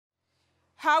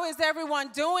How is everyone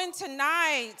doing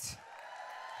tonight?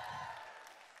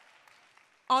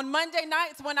 On Monday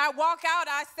nights when I walk out,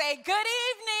 I say, good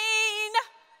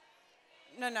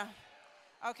evening. No.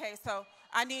 Okay, so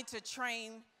I need to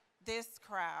train this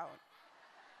crowd.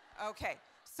 Okay,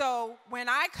 so when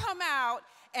I come out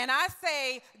and I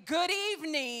say, good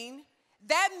evening,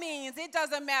 that means it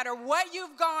doesn't matter what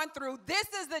you've gone through. This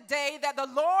is the day that the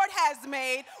Lord has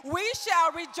made. We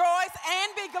shall rejoice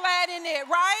and be glad in it,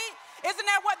 right? Isn't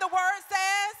that what the word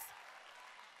says?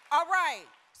 All right.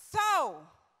 So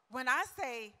when I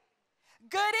say,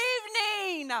 good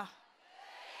evening,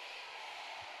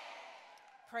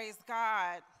 praise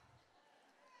God.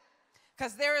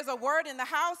 Because there is a word in the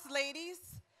house, ladies.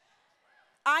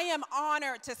 I am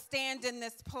honored to stand in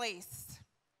this place.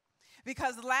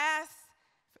 Because last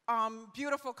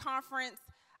beautiful conference,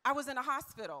 I was in a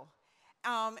hospital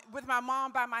with my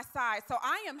mom by my side. So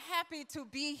I am happy to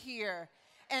be here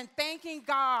and thanking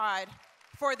God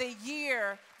for the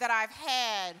year that I've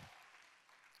had.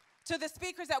 To the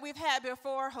speakers that we've had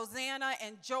before, Hosanna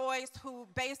and Joyce, who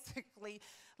basically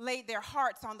laid their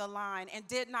hearts on the line and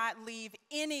did not leave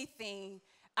anything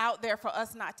out there for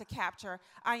us not to capture.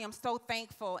 I am so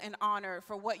thankful and honored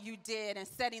for what you did and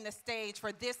setting the stage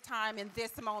for this time and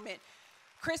this moment.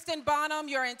 Kristen Bonham,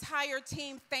 your entire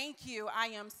team, thank you. I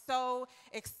am so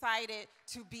excited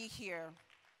to be here.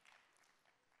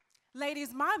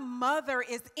 Ladies, my mother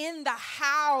is in the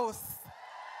house.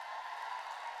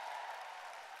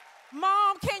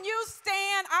 Mom, can you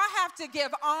stand? I have to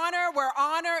give honor where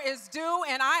honor is due,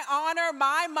 and I honor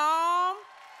my mom.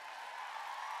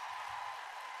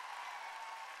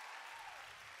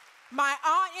 My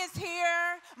aunt is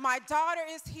here. My daughter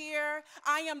is here.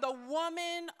 I am the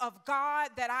woman of God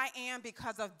that I am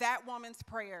because of that woman's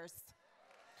prayers.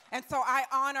 And so I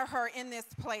honor her in this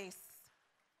place.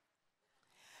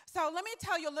 So let me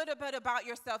tell you a little bit about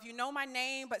yourself. You know my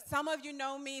name, but some of you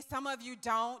know me, some of you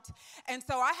don't. And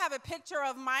so I have a picture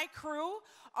of my crew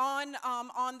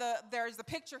there's a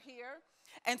picture here.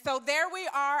 And so there we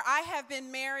are. I have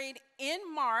been married in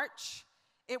March.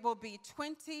 It will be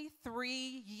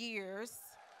 23 years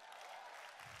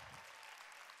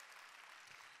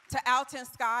to Alton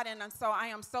Scott, and so I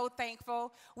am so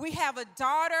thankful. We have a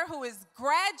daughter who is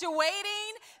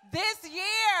graduating this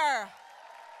year.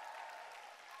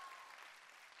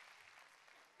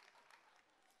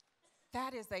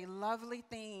 That is a lovely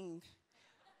thing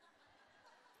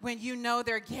when you know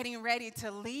they're getting ready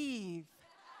to leave.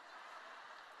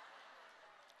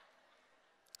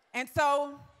 And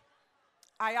so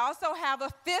I also have a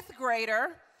 5th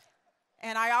grader,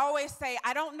 and I always say,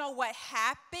 I don't know what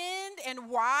happened and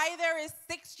why there is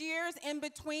 6 years in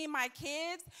between my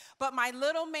kids, but my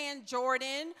little man,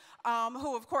 Jordan,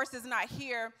 who of course is not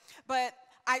here, but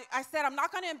I said, I'm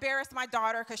not going to embarrass my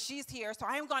daughter because she's here, so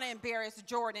I am going to embarrass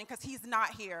Jordan because he's not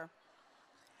here.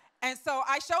 And so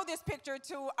I showed this picture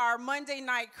to our Monday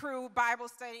night crew Bible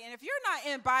study, and if you're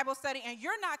not in Bible study and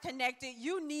you're not connected,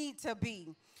 you need to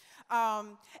be.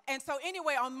 And so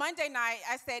anyway, on Monday night,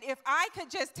 I said, if I could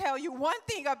just tell you one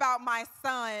thing about my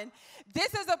son,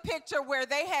 this is a picture where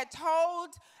they had told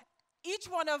each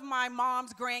one of my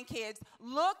mom's grandkids,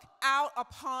 look out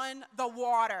upon the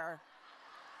water.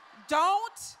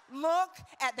 Don't look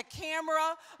at the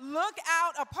camera. Look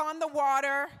out upon the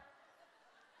water.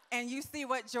 And you see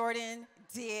what Jordan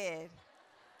did.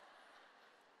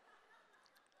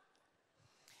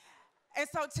 And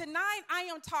so tonight I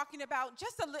am talking about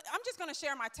I'm just going to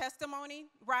share my testimony,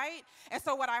 right? And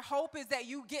so what I hope is that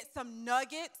you get some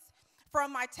nuggets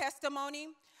from my testimony.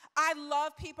 I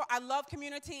love people. I love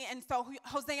community. And so,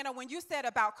 Hosanna, when you said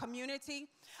about community,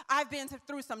 I've been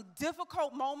through some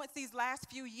difficult moments these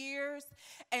last few years.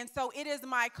 And so it is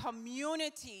my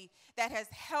community that has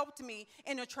helped me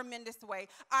in a tremendous way.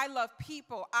 I love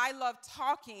people. I love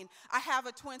talking. I have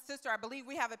a twin sister. I believe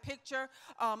we have a picture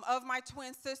of my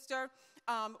twin sister.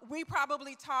 We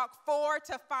probably talk 4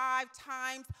 to 5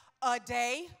 times a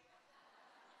day.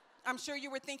 I'm sure you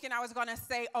were thinking I was going to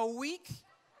say a week.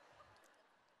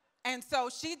 And so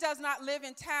she does not live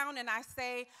in town, and I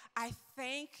say, I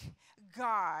thank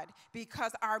God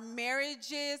because our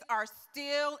marriages are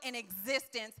still in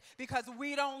existence because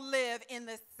we don't live in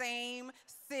the same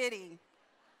city.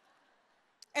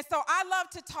 And so I love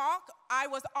to talk. I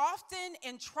was often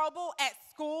in trouble at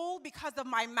school because of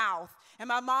my mouth. And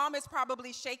my mom is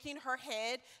probably shaking her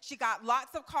head. She got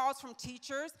lots of calls from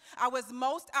teachers. I was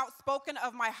most outspoken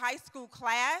of my high school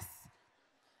class.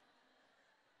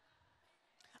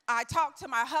 I talk to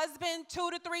my husband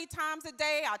 2 to 3 times a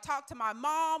day. I talk to my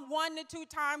mom 1 to 2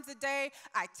 times a day.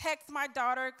 I text my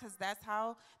daughter because that's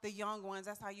how the young ones,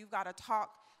 that's how you've got to talk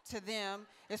to them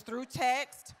is through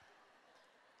text.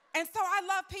 And so I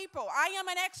love people. I am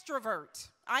an extrovert.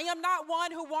 I am not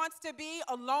one who wants to be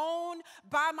alone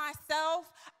by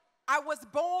myself. I was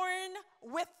born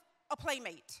with a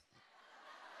playmate.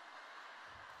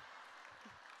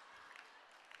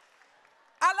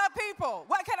 I love people.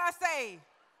 What can I say?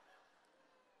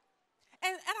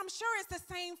 And I'm sure it's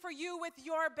the same for you with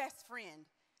your best friend,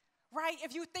 right?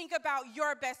 If you think about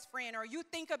your best friend or you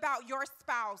think about your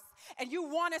spouse and you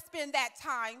want to spend that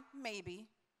time, maybe,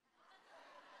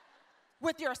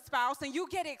 with your spouse, and you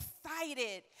get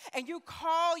excited and you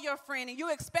call your friend and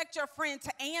you expect your friend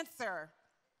to answer.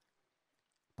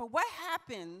 But what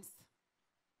happens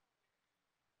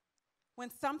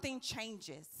when something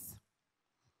changes?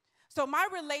 So my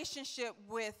relationship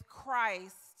with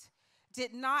Christ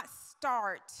did not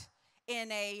start in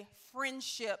a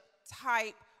friendship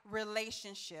type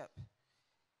relationship.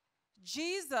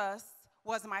 Jesus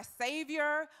was my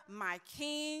Savior, my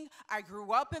King. I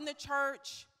grew up in the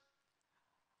church.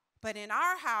 But in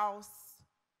our house,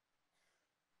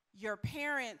 your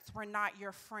parents were not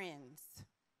your friends.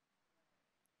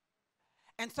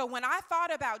 And so when I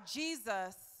thought about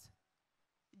Jesus,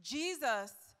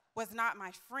 Jesus was not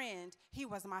my friend, he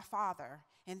was my father.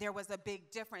 And there was a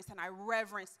big difference, and I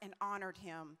reverenced and honored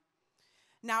him.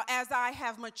 Now, as I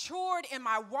have matured in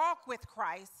my walk with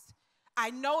Christ,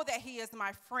 I know that he is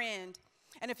my friend.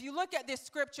 And if you look at this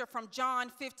scripture from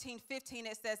John 15:15,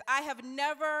 it says, I have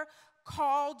never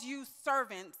called you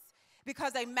servants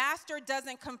because a master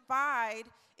doesn't confide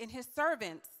in his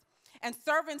servants. And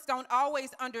servants don't always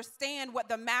understand what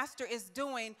the master is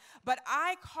doing, but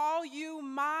I call you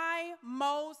my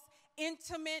most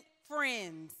intimate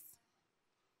friends.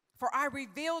 For I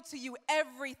revealed to you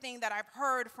everything that I've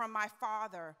heard from my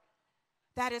Father.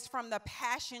 That is from the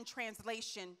Passion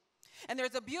Translation. And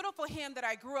there's a beautiful hymn that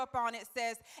I grew up on. It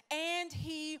says, and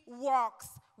he walks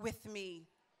with me.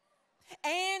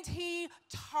 And he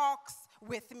talks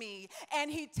with me.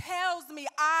 And he tells me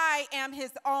I am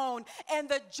his own. And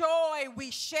the joy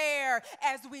we share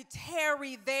as we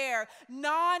tarry there,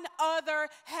 none other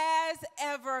has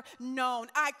ever known.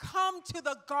 I come to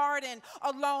the garden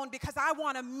alone because I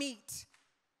want to meet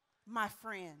my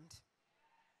friend.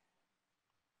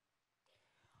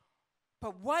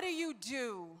 But what do you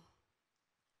do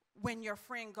when your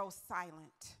friend goes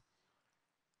silent?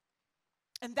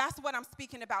 And that's what I'm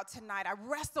speaking about tonight. I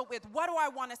wrestle with, what do I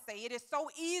want to say? It is so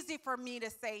easy for me to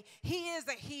say, he is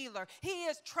a healer. He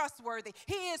is trustworthy.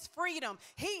 He is freedom.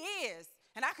 He is.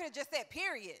 And I could have just said,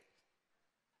 period.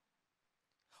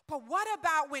 But what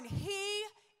about when he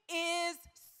is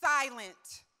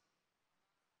silent?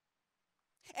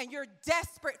 And you're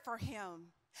desperate for him.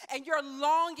 And you're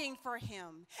longing for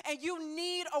him. And you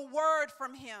need a word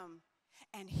from him.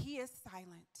 And he is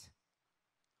silent.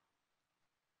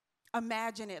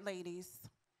 Imagine it, ladies.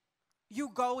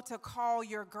 You go to call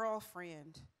your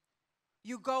girlfriend.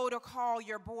 You go to call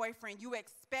your boyfriend. You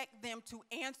expect them to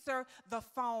answer the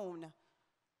phone,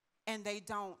 and they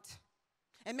don't.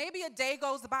 And maybe a day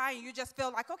goes by and you just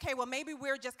feel like, okay, well, maybe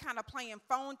we're just kind of playing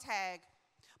phone tag.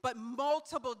 But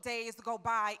multiple days go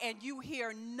by and you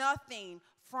hear nothing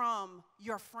from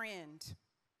your friend.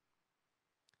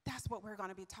 That's what we're going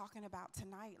to be talking about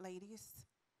tonight, ladies.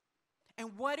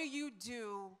 And what do you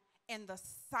do in the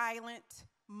silent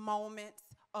moments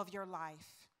of your life?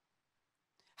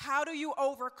 How do you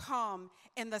overcome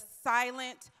in the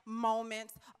silent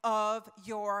moments of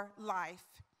your life?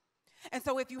 And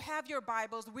so if you have your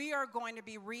Bibles, we are going to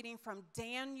be reading from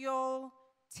Daniel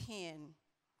 10.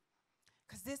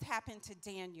 Because this happened to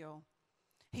Daniel.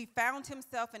 He found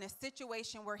himself in a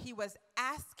situation where he was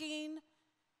asking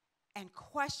and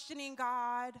questioning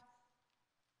God,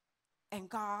 and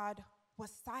God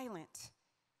was silent.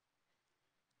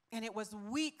 And it was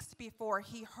weeks before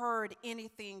he heard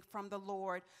anything from the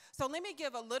Lord. So let me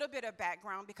give a little bit of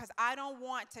background because I don't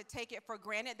want to take it for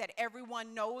granted that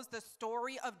everyone knows the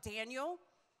story of Daniel.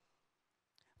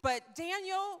 But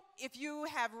Daniel, if you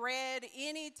have read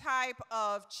any type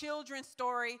of children's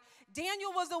story,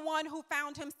 Daniel was the one who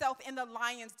found himself in the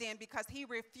lion's den because he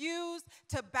refused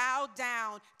to bow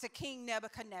down to King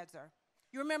Nebuchadnezzar.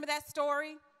 You remember that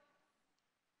story?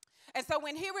 And so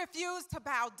when he refused to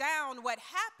bow down, what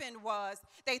happened was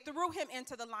they threw him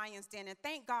into the lion's den. And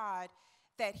thank God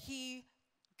that he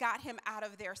got him out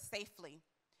of there safely.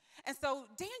 And so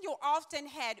Daniel often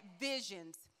had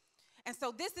visions. And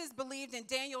so this is believed in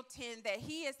Daniel 10 that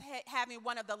he is having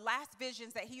one of the last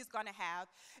visions that he's going to have.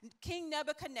 King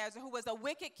Nebuchadnezzar, who was a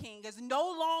wicked king, is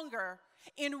no longer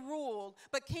in rule,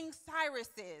 but King Cyrus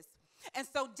is. And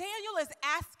so Daniel is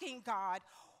asking God,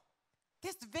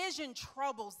 this vision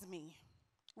troubles me.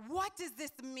 What does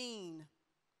this mean?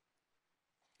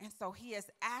 And so he is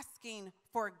asking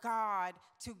for God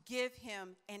to give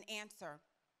him an answer.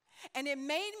 And it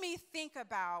made me think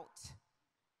about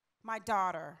my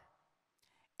daughter.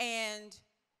 And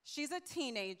she's a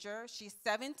teenager. She's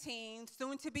 17,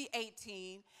 soon to be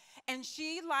 18. And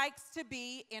she likes to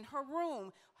be in her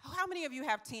room. How many of you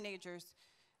have teenagers,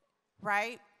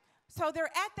 right? So they're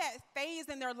at that phase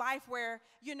in their life where,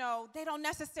 they don't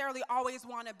necessarily always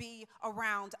want to be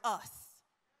around us.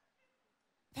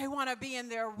 They want to be in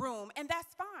their room, and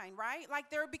that's fine, right? Like,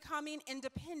 they're becoming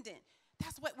independent.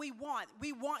 That's what we want.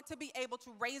 We want to be able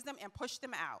to raise them and push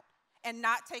them out and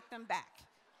not take them back.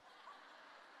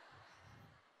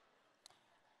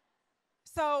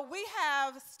 So we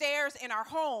have stairs in our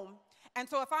home. And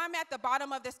so if I'm at the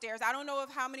bottom of the stairs, I don't know if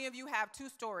how many of you have 2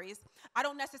 stories. I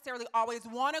don't necessarily always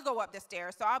want to go up the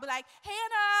stairs. So I'll be like,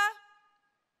 Hannah.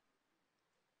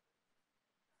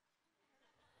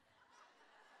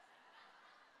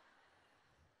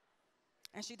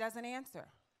 And she doesn't answer.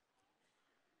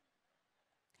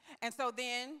 And so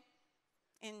then,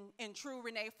 in true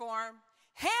Renee form,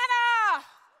 Hannah!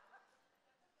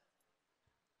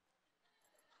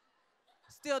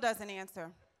 Still doesn't answer.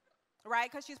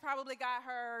 Right? Because she's probably got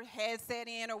her headset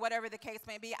in or whatever the case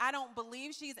may be. I don't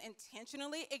believe she's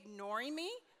intentionally ignoring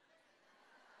me.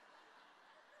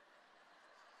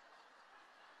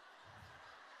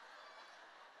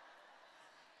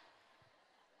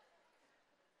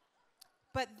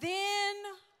 But then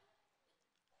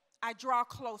I draw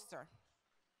closer.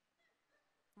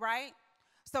 Right?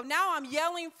 So now I'm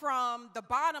yelling from the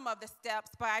bottom of the steps,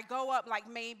 but I go up like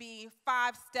maybe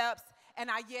 5 steps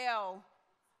and I yell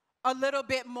a little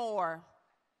bit more.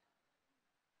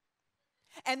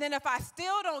 And then if I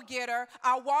still don't get her,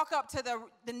 I'll walk up to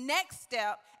the next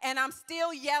step and I'm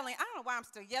still yelling. I don't know why I'm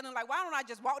still yelling. Like, why don't I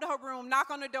just walk to her room, knock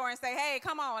on the door and say, hey,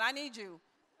 come on, I need you.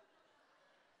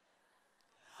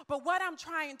 But what I'm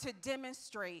trying to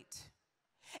demonstrate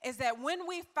is that when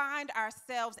we find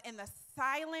ourselves in the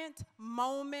silent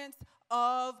moments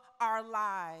of our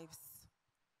lives,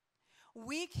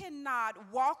 we cannot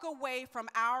walk away from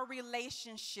our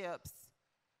relationships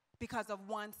because of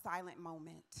one silent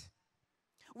moment.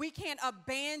 We can't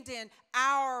abandon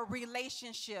our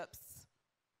relationships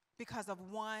because of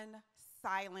one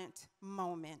silent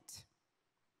moment.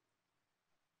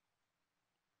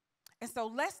 And so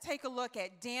let's take a look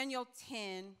at Daniel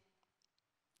 10,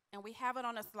 and we have it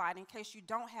on a slide in case you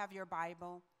don't have your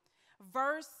Bible.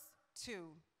 Verse 2.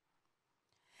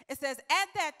 It says, at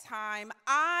that time,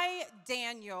 I,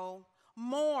 Daniel,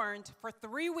 mourned for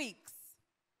 3 weeks.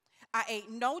 I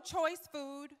ate no choice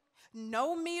food,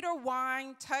 no meat or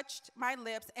wine touched my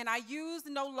lips, and I used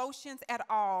no lotions at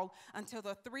all until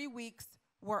the 3 weeks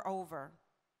were over.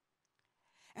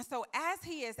 And so as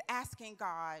he is asking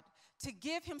God to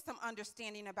give him some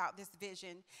understanding about this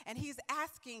vision, and he's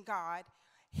asking God,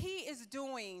 he is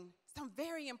doing some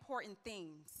very important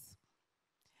things.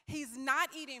 He's not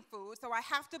eating food, so I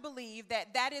have to believe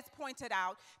that that is pointed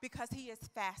out because he is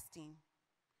fasting.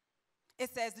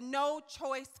 It says no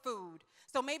choice food.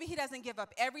 So maybe he doesn't give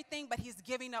up everything, but he's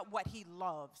giving up what he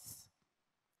loves.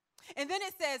 And then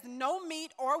it says no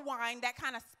meat or wine. That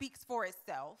kind of speaks for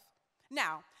itself.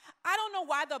 Now, I don't know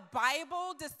why the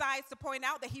Bible decides to point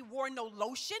out that he wore no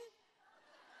lotion.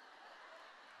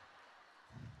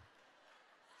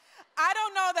 I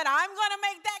don't know that I'm going to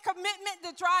make that commitment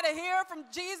to try to hear from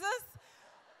Jesus,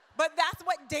 but that's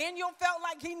what Daniel felt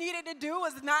like he needed to do,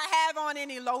 was not have on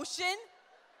any lotion.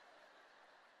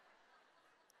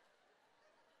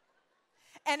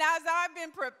 And as I've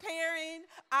been preparing,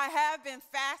 I have been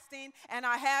fasting, and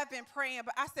I have been praying,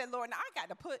 but I said, Lord, now I got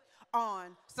to put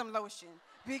on some lotion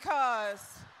because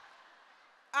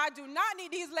I do not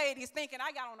need these ladies thinking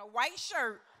I got on a white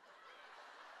shirt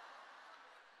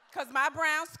because my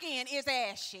brown skin is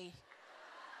ashy.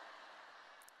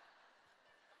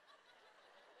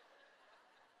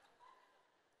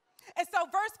 And so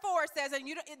verse 4 says, and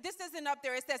this isn't up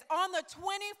there, it says, on the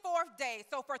 24th day,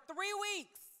 so for 3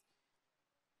 weeks,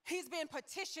 he's been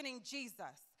petitioning Jesus.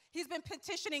 He's been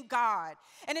petitioning God.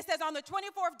 And it says, on the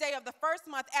 24th day of the first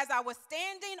month, as I was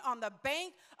standing on the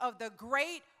bank of the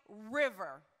great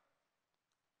river,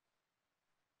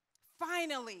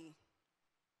 finally,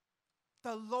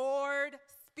 the Lord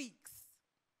speaks.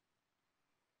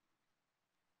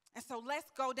 And so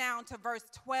let's go down to verse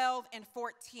 12 and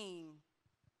 14.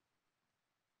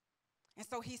 And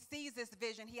so he sees this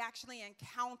vision. He actually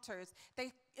encounters.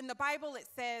 In the Bible, it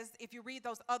says, if you read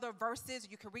those other verses,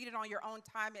 you can read it on your own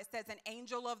time. It says an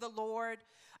angel of the Lord.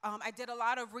 I did a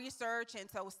lot of research, and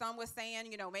so some was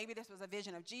saying, maybe this was a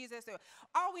vision of Jesus.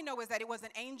 All we know is that it was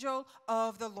an angel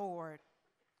of the Lord.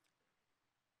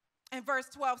 And verse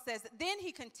 12 says, then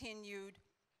he continued,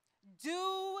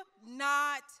 do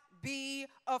not be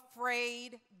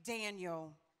afraid,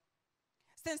 Daniel.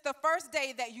 Since the first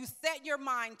day that you set your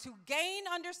mind to gain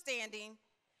understanding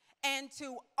and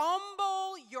to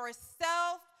humble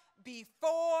yourself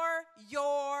before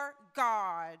your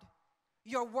God,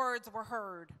 your words were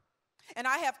heard. And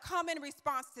I have come in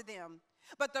response to them.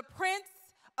 But the prince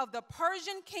of the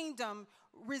Persian kingdom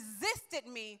resisted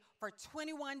me for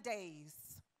 21 days.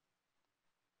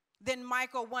 Then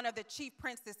Michael, one of the chief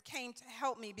princes, came to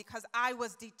help me because I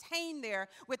was detained there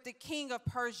with the king of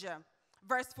Persia.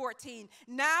 Verse 14,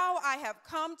 now I have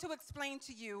come to explain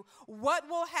to you what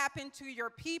will happen to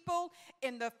your people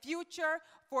in the future,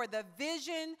 for the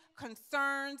vision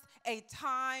concerns a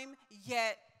time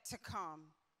yet to come.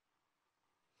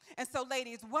 And so,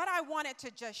 ladies, what I wanted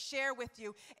to just share with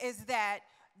you is that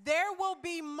there will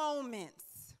be moments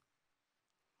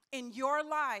in your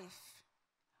life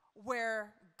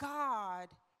where God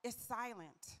is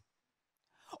silent.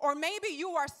 Or maybe you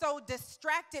are so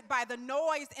distracted by the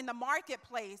noise in the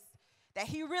marketplace that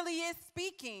he really is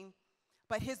speaking,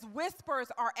 but his whispers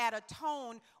are at a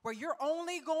tone where you're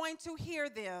only going to hear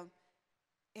them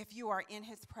if you are in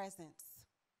his presence.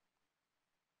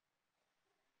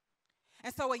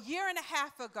 And so a year and a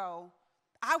half ago,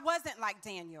 I wasn't like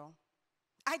Daniel.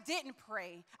 I didn't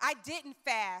pray. I didn't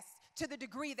fast to the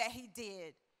degree that he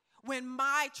did when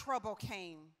my trouble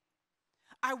came.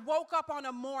 I woke up on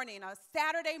a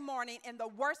Saturday morning, in the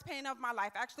worst pain of my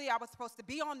life. Actually, I was supposed to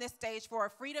be on this stage for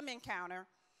a freedom encounter,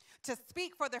 to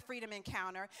speak for the freedom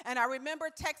encounter. And I remember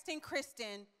texting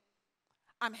Kristen,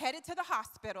 I'm headed to the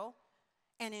hospital.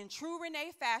 And in true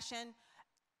Renee fashion,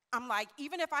 I'm like,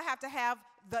 even if I have to have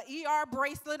the ER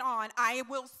bracelet on, I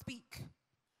will speak.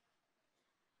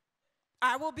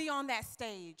 I will be on that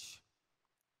stage.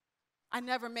 I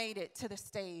never made it to the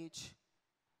stage.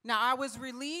 Now, I was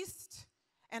released.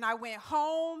 And I went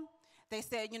home. They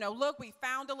said, look, we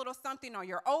found a little something on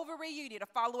your ovary. You need to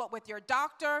follow up with your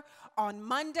doctor on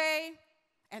Monday.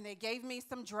 And they gave me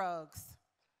some drugs.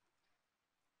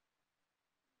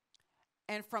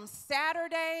 And from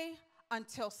Saturday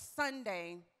until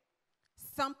Sunday,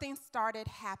 something started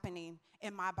happening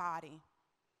in my body.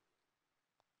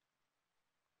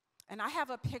 And I have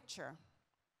a picture.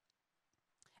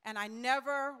 And I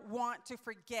never want to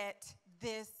forget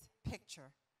this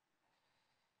picture.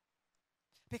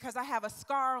 Because I have a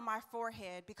scar on my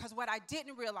forehead, because what I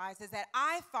didn't realize is that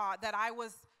I thought that I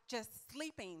was just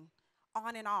sleeping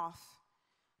on and off.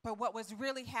 But what was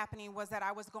really happening was that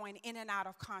I was going in and out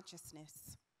of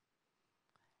consciousness.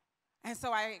 And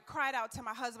so I cried out to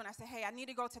my husband. I said, hey, I need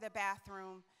to go to the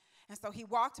bathroom. And so he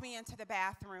walked me into the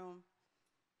bathroom.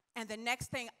 And the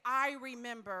next thing I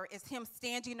remember is him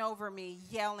standing over me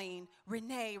yelling,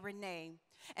 Renee, Renee.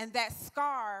 And that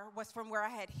scar was from where I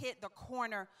had hit the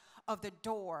corner of the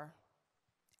door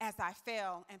as I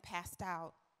fell and passed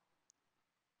out.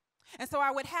 And so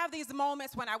I would have these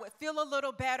moments when I would feel a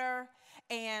little better,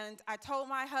 and I told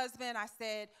my husband, I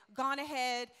said, gone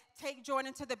ahead, take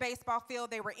Jordan to the baseball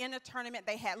field. They were in a tournament.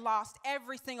 They had lost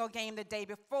every single game the day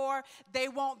before. They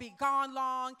won't be gone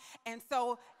long. And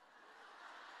so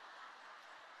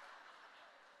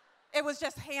it was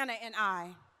just Hannah and I.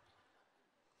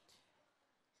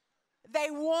 They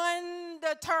won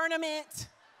the tournament.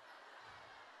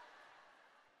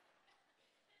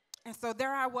 And so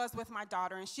there I was with my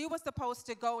daughter, and she was supposed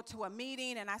to go to a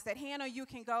meeting, and I said, Hannah, you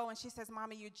can go. And she says,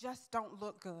 Mommy, you just don't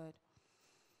look good.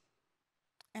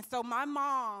 And so my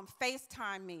mom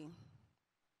FaceTimed me.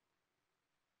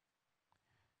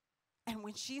 And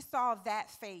when she saw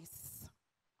that face,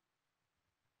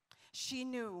 she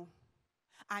knew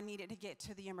I needed to get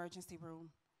to the emergency room.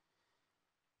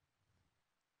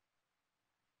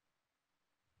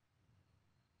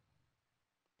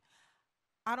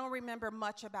 I don't remember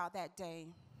much about that day,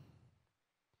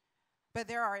 but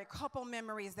there are a couple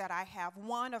memories that I have.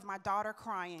 One of my daughter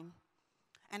crying,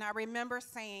 and I remember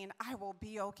saying, I will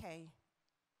be okay.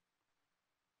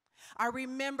 I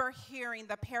remember hearing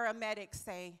the paramedics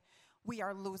say, we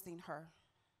are losing her.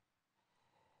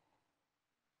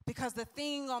 Because the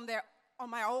thing on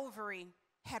my ovary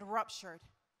had ruptured,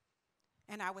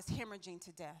 and I was hemorrhaging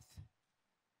to death.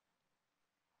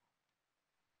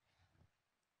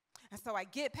 And so I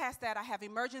get past that. I have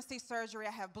emergency surgery.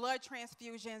 I have blood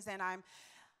transfusions, and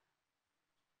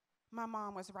my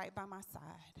mom was right by my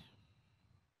side.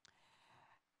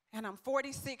 And I'm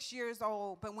 46 years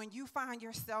old, but when you find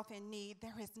yourself in need,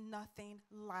 there is nothing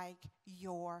like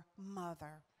your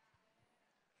mother.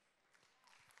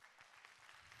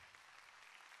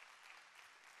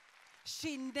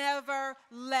 She never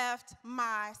left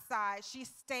my side. She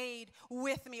stayed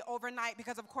with me overnight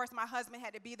because, of course, my husband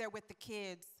had to be there with the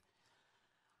kids.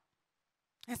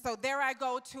 And so there I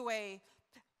go to a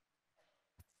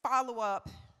follow-up.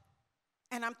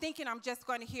 And I'm thinking I'm just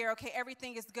going to hear, okay,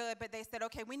 everything is good. But they said,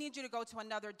 okay, we need you to go to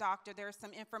another doctor. There's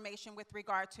some information with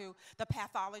regard to the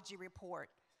pathology report.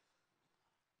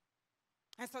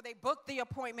 And so they booked the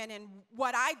appointment. And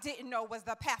what I didn't know was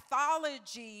the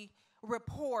pathology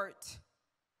report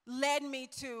led me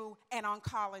to an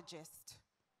oncologist.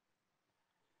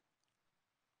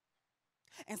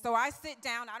 And so I sit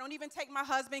down. I don't even take my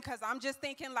husband because I'm just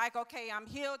thinking like, okay, I'm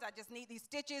healed. I just need these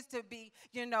stitches to be,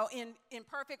 in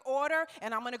perfect order,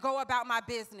 and I'm going to go about my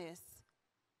business.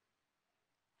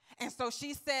 And so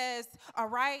she says, all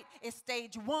right, it's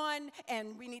stage 1,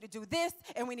 and we need to do this,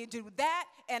 and we need to do that.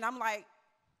 And I'm like,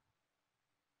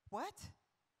 what?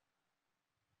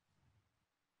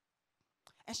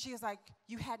 And she was like,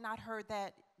 you had not heard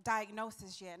that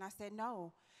diagnosis yet. And I said,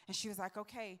 no. And she was like,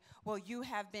 okay, well, you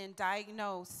have been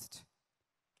diagnosed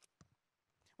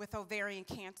with ovarian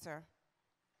cancer.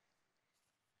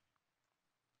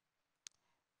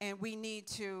 And we need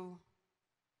to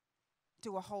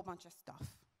do a whole bunch of stuff.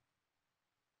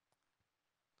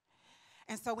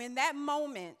 And so in that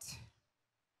moment,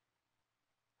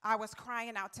 I was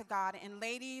crying out to God. And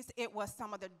ladies, it was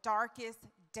some of the darkest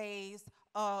days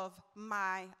of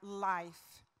my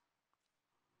life.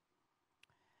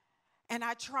 And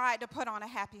I tried to put on a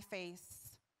happy face.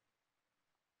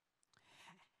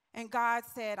 And God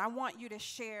said, I want you to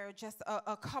share just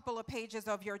a couple of pages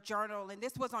of your journal. And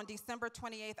this was on December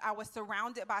 28th. I was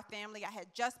surrounded by family. I had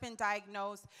just been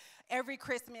diagnosed. Every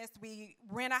Christmas, we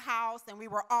rent a house, and we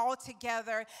were all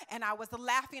together. And I was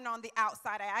laughing on the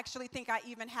outside. I actually think I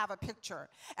even have a picture.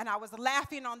 And I was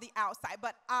laughing on the outside,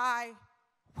 but I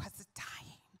was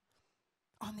dying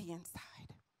on the inside.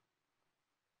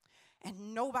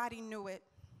 And nobody knew it.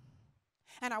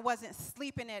 And I wasn't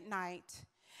sleeping at night.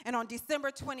 And on December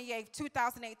 28th,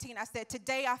 2018, I said,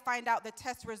 today I find out the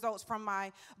test results from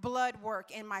my blood work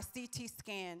and my CT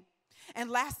scan.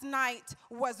 And last night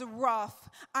was rough.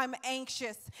 I'm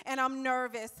anxious and I'm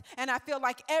nervous. And I feel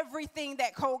like everything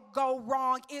that could go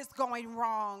wrong is going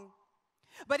wrong.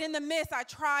 But in the midst, I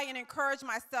try and encourage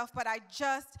myself, but I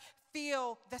just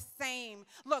feel the same.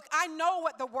 Look, I know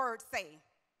what the words say.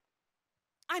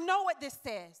 I know what this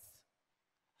says.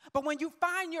 But when you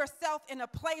find yourself in a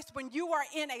place when you are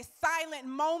in a silent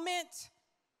moment,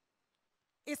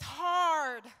 it's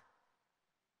hard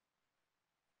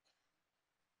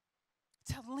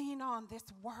to lean on this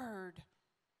word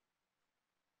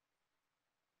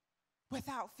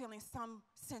without feeling some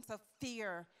sense of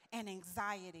fear and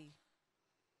anxiety.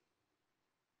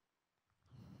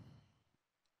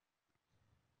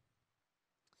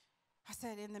 I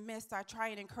said, in the midst, I try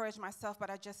and encourage myself, but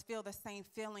I just feel the same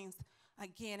feelings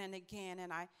again and again.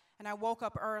 And I woke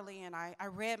up early, and I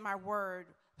read my word,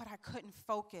 but I couldn't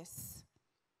focus.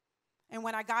 And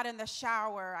when I got in the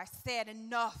shower, I said,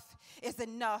 enough is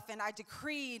enough. And I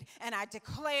decreed and I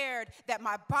declared that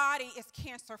my body is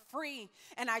cancer-free.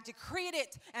 And I decreed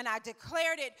it and I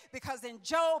declared it because in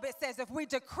Job it says, if we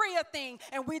decree a thing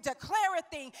and we declare a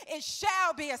thing, it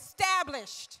shall be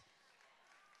established.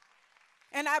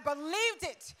 And I believed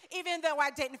it, even though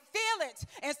I didn't feel it.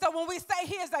 And so when we say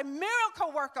he is a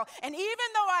miracle worker, and even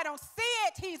though I don't see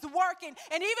it, he's working.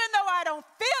 And even though I don't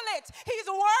feel it, he's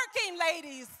working,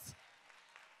 ladies.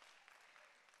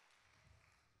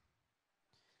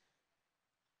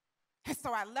 And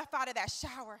so I left out of that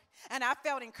shower, and I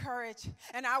felt encouraged,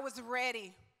 and I was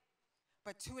ready.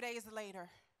 But 2 days later,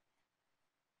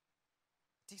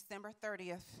 December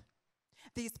 30th,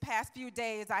 these past few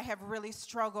days, I have really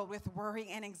struggled with worry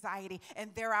and anxiety. And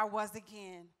there I was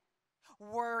again,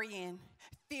 worrying,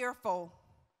 fearful.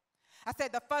 I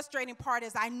said the frustrating part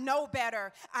is I know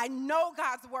better. I know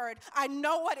God's word. I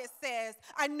know what it says.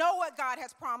 I know what God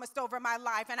has promised over my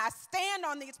life. And I stand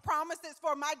on these promises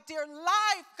for my dear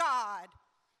life, God.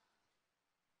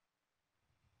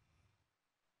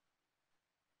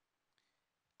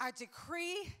 I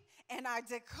decree and I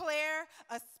declare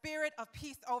a spirit of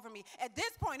peace over me. At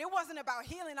this point, it wasn't about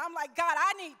healing. I'm like, God,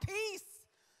 I need peace.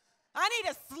 I need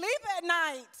to sleep at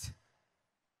night.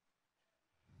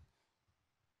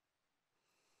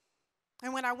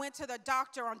 And when I went to the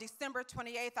doctor on December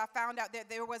 28th, I found out that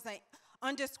there was an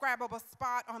undescribable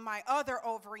spot on my other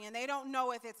ovary, and they don't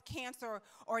know if it's cancer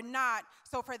or not.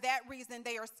 So for that reason,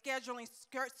 they are scheduling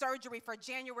surgery for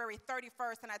January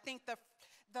 31st, and I think the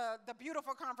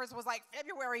beautiful conference was like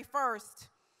February 1st.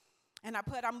 And I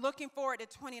put, I'm looking forward to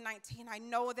 2019. I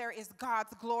know there is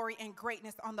God's glory and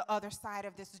greatness on the other side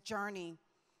of this journey.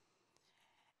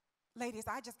 Ladies,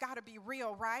 I just got to be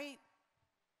real, right?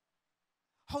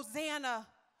 Hosanna,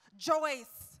 Joyce,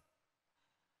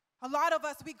 a lot of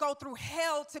us, we go through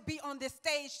hell to be on this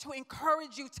stage to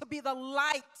encourage you to be the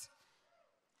light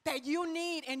that you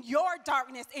need in your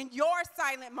darkness, in your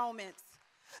silent moments.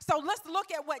 So let's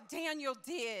look at what Daniel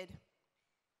did.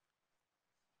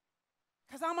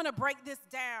 Because I'm going to break this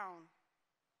down.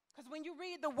 Because when you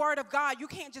read the word of God, you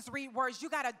can't just read words. You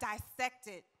got to dissect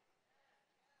it.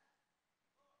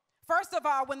 First of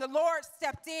all, when the Lord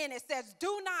stepped in, it says,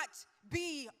 do not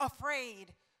be afraid.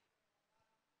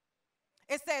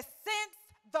 It says, since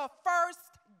the first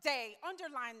day.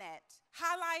 Underline that.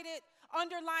 Highlight it.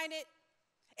 Underline it.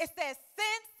 It says,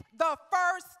 since the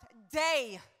first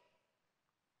day.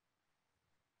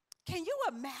 Can you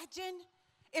imagine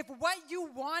if what you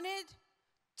wanted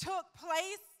took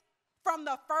place from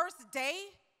the first day?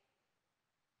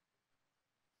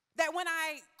 That when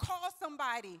I call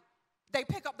somebody, they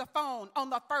pick up the phone on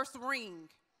the first ring.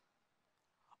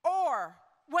 Or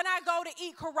when I go to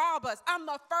eat Carrabba's, I'm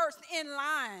the first in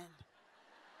line.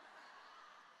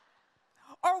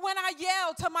 Or when I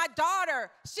yell to my daughter,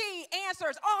 she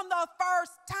answers on the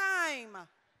first time.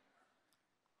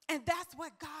 And that's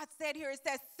what God said here. It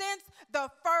says, since the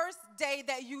first day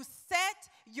that you set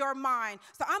your mind.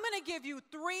 So I'm going to give you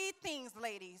 3 things,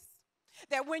 ladies,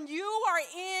 that when you are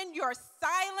in your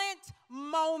silent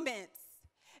moments,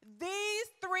 these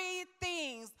 3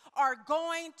 things are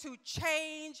going to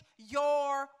change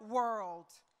your world.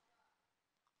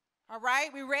 All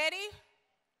right, we ready?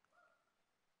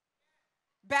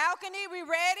 Balcony, we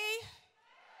ready?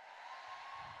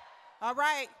 All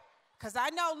right, because I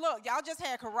know, look, y'all just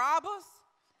had Carrabba's.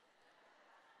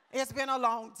 It's been a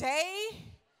long day.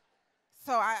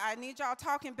 So I need y'all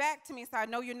talking back to me so I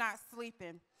know you're not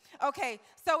sleeping. Okay,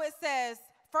 so it says,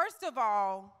 first of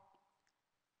all,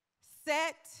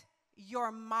 set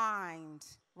your mind,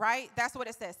 right? That's what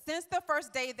it says. Since the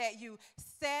first day that you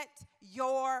set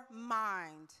your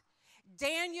mind.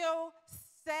 Daniel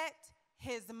set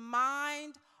his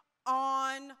mind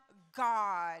on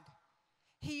God.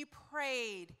 He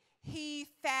prayed. He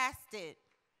fasted.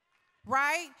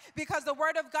 Right? Because the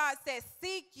word of God says,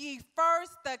 seek ye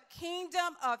first the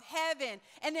kingdom of heaven,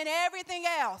 and then everything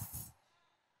else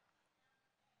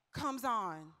comes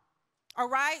on. All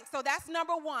right? So that's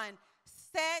number 1.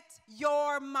 Set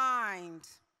your mind.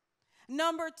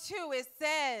 Number 2, it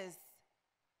says,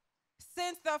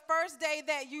 since the first day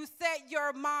that you set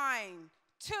your mind,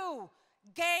 2,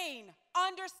 gain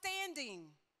understanding.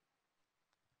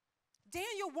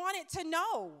 Daniel wanted to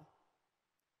know.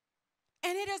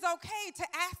 And it is okay to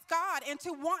ask God and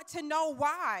to want to know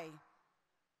why.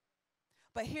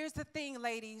 But here's the thing,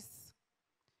 ladies.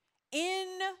 In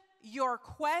your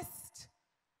quest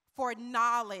for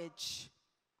knowledge,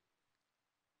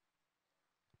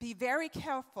 be very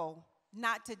careful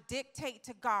not to dictate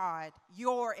to God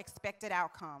your expected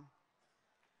outcome.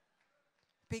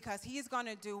 Because he's going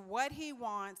to do what he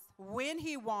wants, when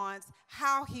he wants,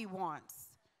 how he wants.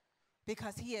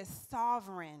 Because he is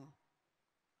sovereign.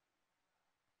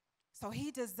 So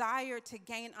he desired to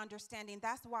gain understanding.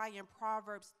 That's why in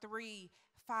Proverbs 3,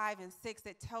 5, and 6,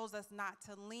 it tells us not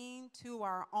to lean to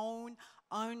our own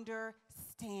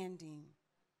understanding.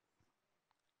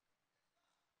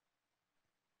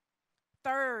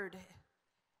 Third,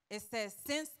 it says,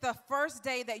 since the first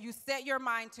day that you set your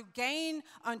mind to gain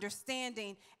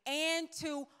understanding and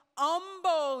to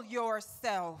humble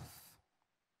yourself.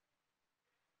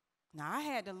 Now, I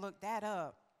had to look that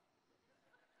up.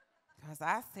 Because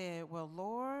I said, well,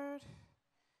 Lord,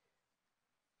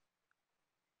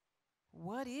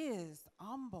 what is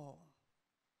humble?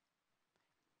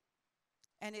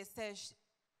 And it says,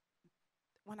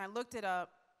 when I looked it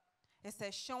up, it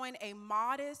says showing a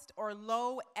modest or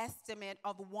low estimate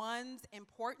of one's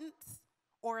importance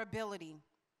or ability.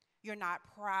 You're not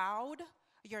proud.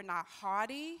 You're not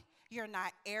haughty. You're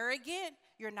not arrogant.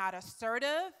 You're not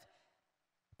assertive.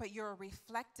 But you're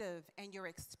reflective and you're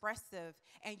expressive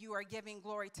and you are giving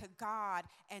glory to God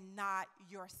and not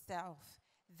yourself.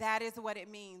 That is what it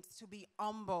means to be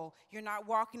humble. You're not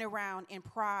walking around in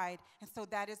pride. And so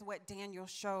that is what Daniel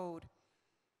showed.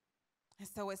 And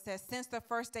so it says, since the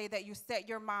first day that you set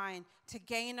your mind to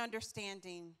gain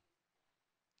understanding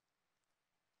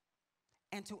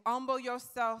and to humble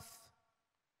yourself,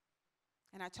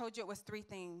 and I told you it was 3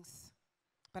 things.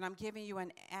 But I'm giving you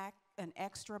an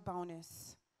extra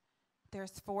bonus.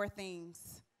 There's 4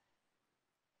 things.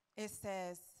 It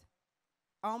says,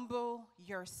 humble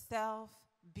yourself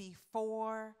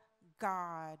before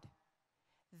God.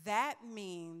 That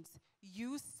means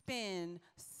you spend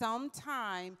some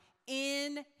time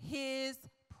in his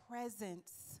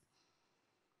presence.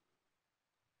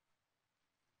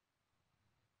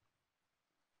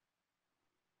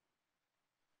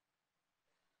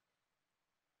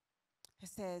 It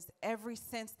says, ever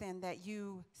since then that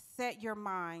you set your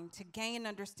mind to gain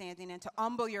understanding and to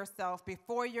humble yourself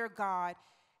before your God,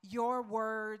 your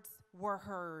words were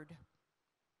heard.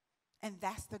 And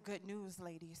that's the good news,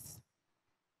 ladies.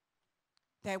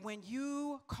 That when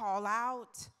you call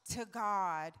out to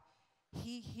God,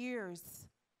 he hears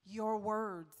your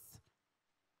words.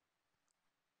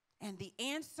 And the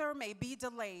answer may be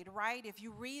delayed, right? If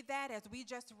you read that as we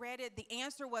just read it, the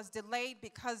answer was delayed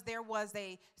because there was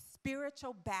a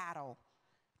spiritual battle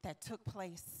that took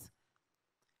place.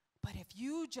 But if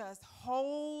you just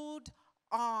hold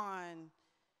on,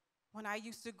 when I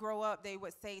used to grow up, they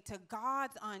would say, to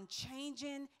God's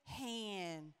unchanging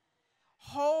hand.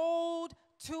 Hold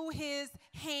to his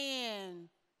hand.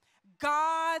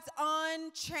 God's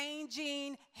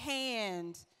unchanging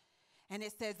hand. And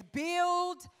it says,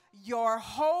 build your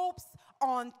hopes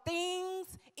on things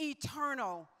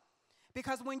eternal.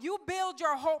 Because when you build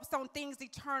your hopes on things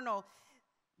eternal,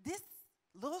 this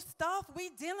little stuff we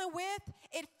dealing with,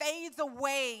 it fades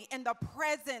away in the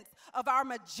presence of our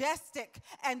majestic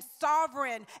and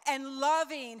sovereign and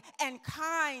loving and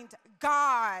kind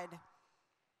God.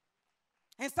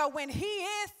 And so when he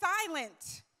is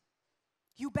silent,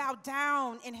 you bow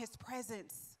down in his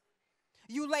presence.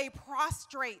 You lay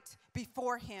prostrate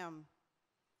before him.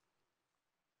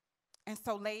 And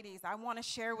so, ladies, I want to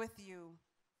share with you,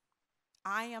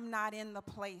 I am not in the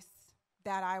place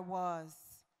that I was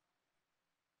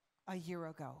a year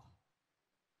ago.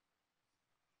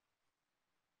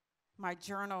 My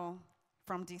journal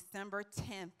from December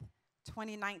 10th,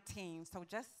 2019, so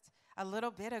just a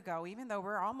little bit ago, even though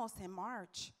we're almost in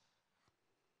March,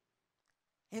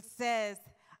 it says,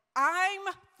 I'm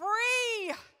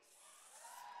free.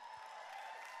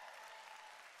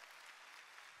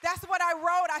 That's what I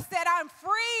wrote. I said, I'm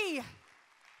free.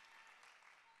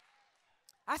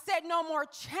 I said, no more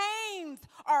chains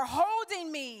are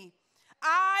holding me.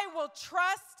 I will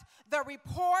trust the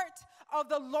report of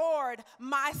the Lord.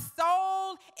 My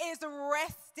soul is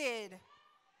rested.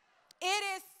 It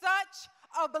is such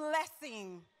a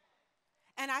blessing.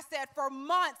 And I said, for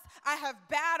months I have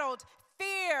battled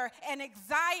fear and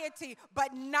anxiety,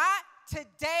 but not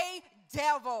today,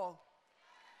 devil.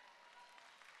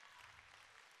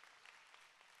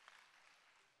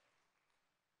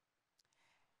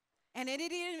 And it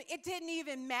didn't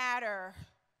even matter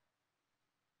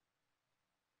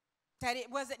that it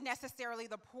wasn't necessarily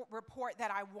the report that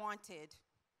I wanted.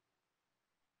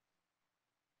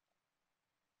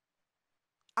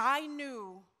 I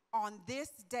knew on this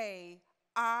day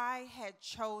I had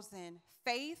chosen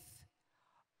faith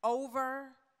over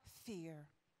fear.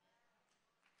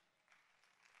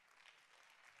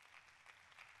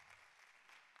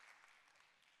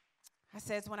 I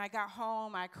says, when I got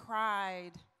home, I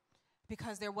cried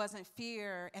because there wasn't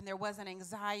fear and there wasn't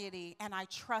anxiety, and I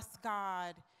trust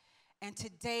God. And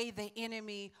today the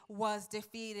enemy was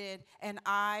defeated, and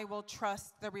I will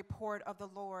trust the report of the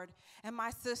Lord. And my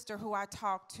sister, who I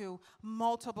talked to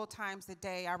multiple times a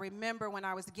day, I remember when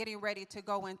I was getting ready to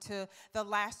go into the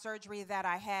last surgery that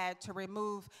I had to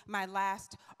remove my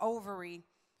last ovary,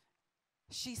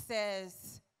 she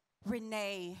says,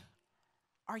 Renee,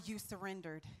 are you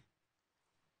surrendered?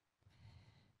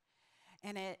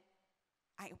 And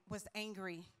I was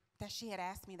angry that she had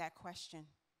asked me that question.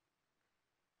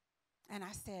 And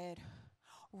I said,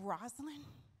 Rosalind,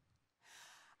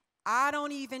 I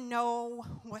don't even know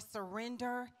what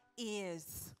surrender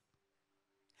is.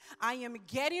 I am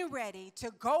getting ready to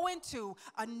go into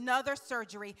another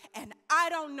surgery, and I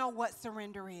don't know what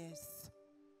surrender is.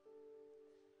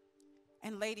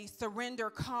 And ladies, surrender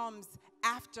comes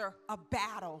after a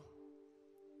battle.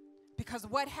 Because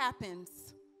what happens?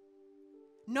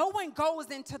 No one goes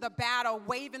into the battle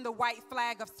waving the white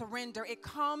flag of surrender. It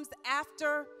comes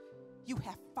after you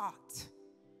have fought.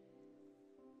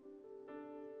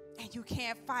 And you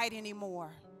can't fight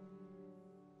anymore.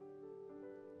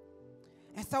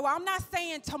 And so I'm not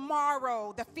saying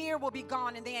tomorrow the fear will be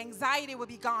gone and the anxiety will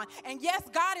be gone. And yes,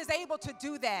 God is able to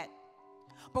do that.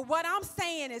 But what I'm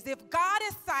saying is, if God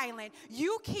is silent,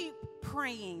 you keep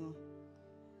praying.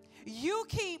 You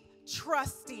keep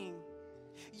trusting.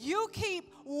 You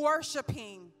keep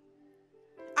worshiping.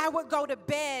 I would go to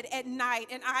bed at night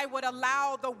and I would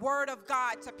allow the word of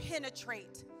God to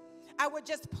penetrate. I would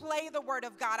just play the word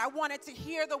of God. I wanted to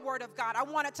hear the word of God. I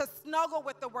wanted to snuggle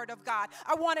with the word of God.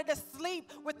 I wanted to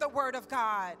sleep with the word of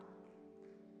God.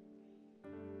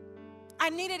 I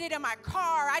needed it in my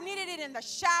car. I needed it in the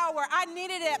shower. I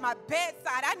needed it at my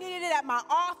bedside. I needed it at my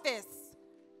office.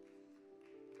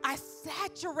 I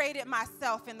saturated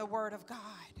myself in the word of God.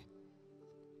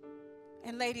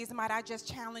 And ladies, might I just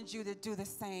challenge you to do the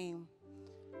same,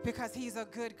 because he's a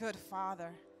good, good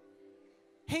father.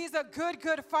 He's a good,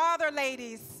 good father,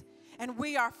 ladies, and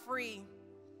we are free.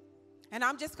 And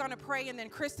I'm just going to pray, and then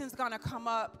Kristen's going to come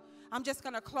up. I'm just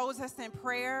going to close us in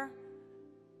prayer.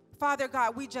 Father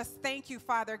God, we just thank you,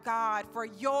 Father God, for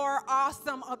your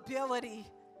awesome ability.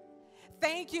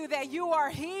 Thank you that you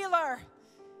are healer.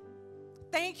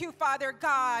 Thank you, Father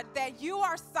God, that you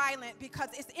are silent, because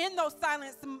it's in those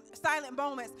silent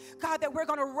moments, God, that we're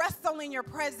going to wrestle in your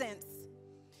presence,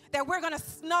 that we're going to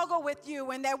snuggle with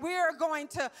you, and that we're going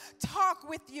to talk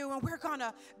with you, and we're going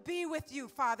to be with you,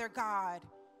 Father God.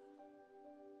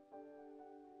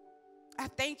 I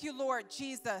thank you, Lord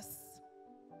Jesus,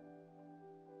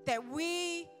 that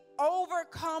we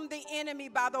overcome the enemy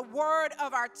by the word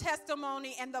of our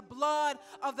testimony and the blood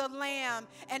of the Lamb.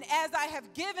 And as I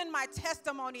have given my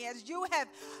testimony, as you have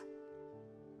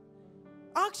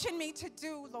unctioned me to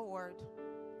do, Lord,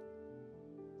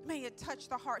 may it touch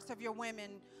the hearts of your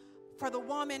women. For the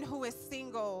woman who is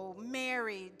single,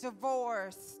 married,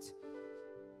 divorced,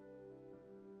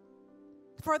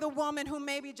 for the woman who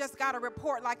maybe just got a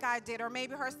report like I did, or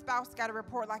maybe her spouse got a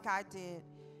report like I did.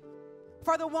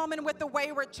 For the woman with the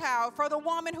wayward child, for the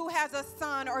woman who has a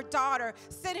son or daughter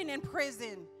sitting in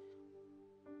prison.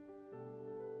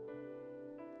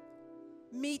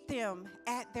 Meet them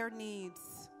at their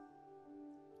needs.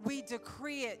 We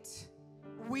decree it,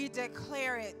 we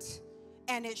declare it,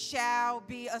 and it shall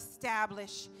be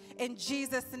established. In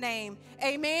Jesus' name,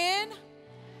 amen,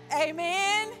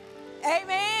 amen,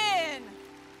 amen.